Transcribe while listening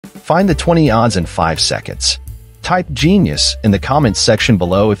Find the 20 odds in 5 seconds. Type "genius" in the comments section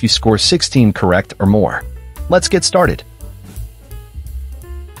below if you score 16 correct or more. Let's get started.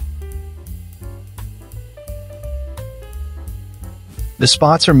 The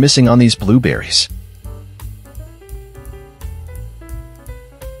spots are missing on these blueberries.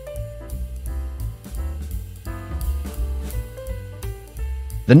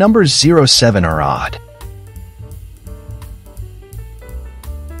 The numbers 07 are odd.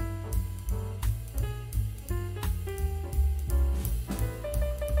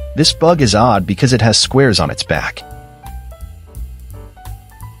 This bug is odd because it has squares on its back.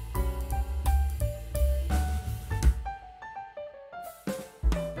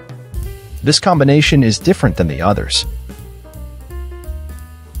 This combination is different than the others.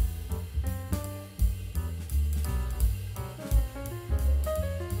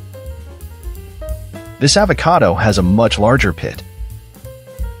 This avocado has a much larger pit.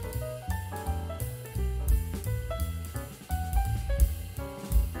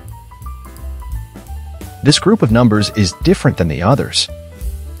 This group of numbers is different than the others.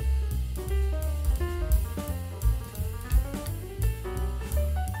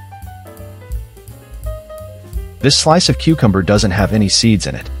 This slice of cucumber doesn't have any seeds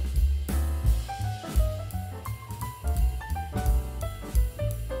in it.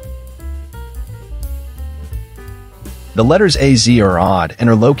 The letters AZ are odd and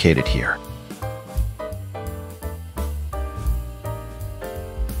are located here.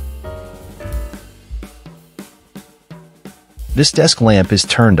 This desk lamp is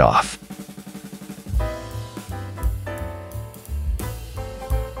turned off.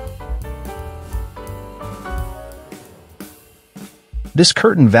 This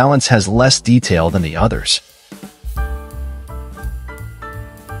curtain valance has less detail than the others.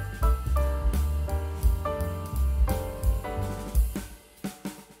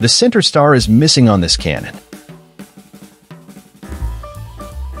 The center star is missing on this cannon.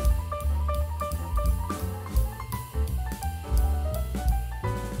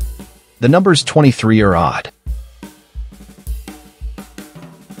 The numbers 23 are odd.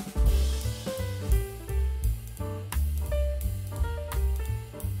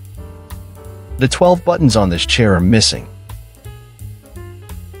 The 12 buttons on this chair are missing.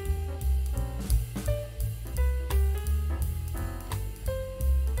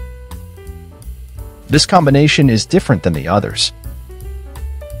 This combination is different than the others.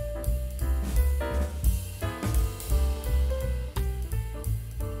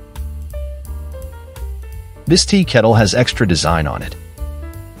 This tea kettle has extra design on it.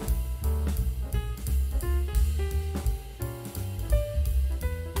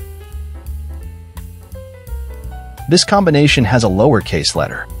 This combination has a lowercase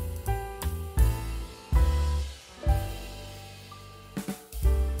letter.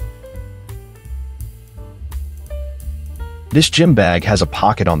 This gym bag has a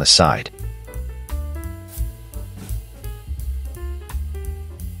pocket on the side.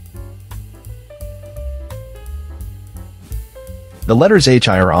 The letters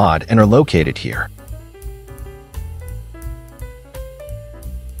HI are odd and are located here.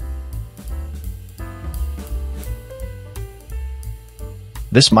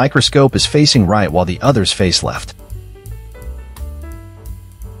 This microscope is facing right while the others face left.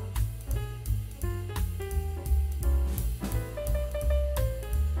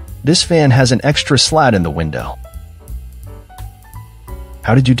 This fan has an extra slat in the window.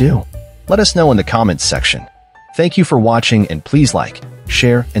 How did you do? Let us know in the comments section. Thank you for watching and please like,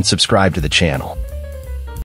 share, and subscribe to the channel.